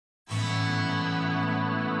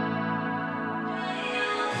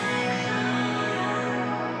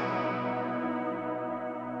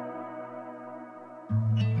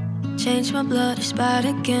Change my blood, it's bad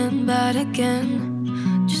again, bad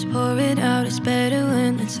again. Just pour it out, it's better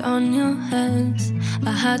when it's on your hands.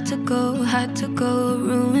 I had to go,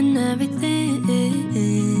 ruin everything.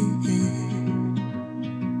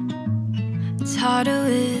 It's harder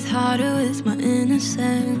with my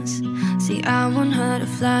innocence. See, I want her to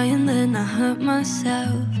fly and then I hurt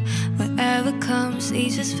myself. Whatever comes,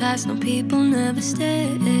 leaves us fast, no people never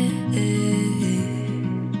stay.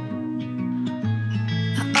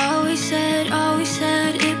 Always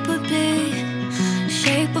said it would be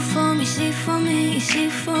shape before me, see for me, see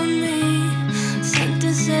for me.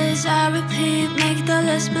 Sentences I repeat make the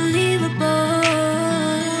less believable.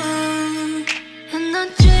 And I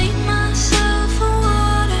drain myself of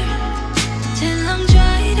water till I'm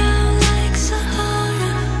dried out like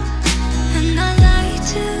Sahara. And I like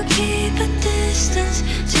to keep a distance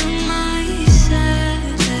to myself.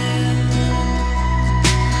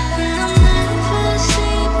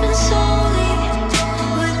 Slowly,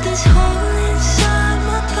 with this hole inside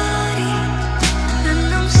my body. And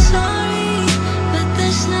I'm sorry, but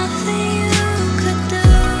there's nothing you could do.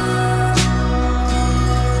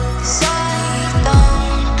 'Cause I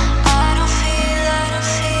don't feel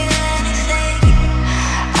anything.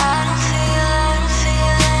 I don't feel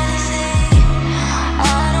anything. I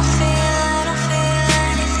don't feel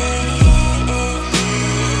anything.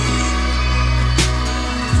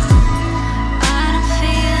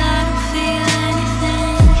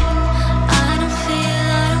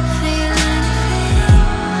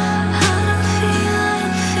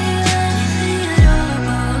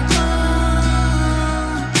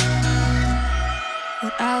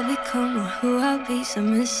 I'll become or who I'll be, some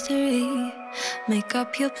mystery. Make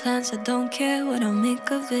up your plans, I don't care what I'll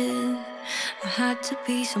make of it. I had to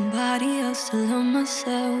be somebody else to love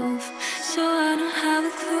myself, so I don't have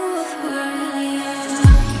a clue of who I am.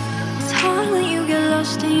 It's hard when you get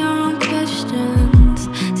lost in your own questions.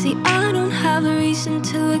 See, I don't have a reason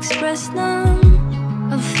to express them.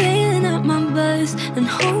 I'm failing at my best and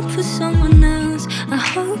hope for someone else. I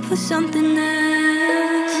hope for something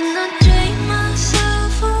else. And I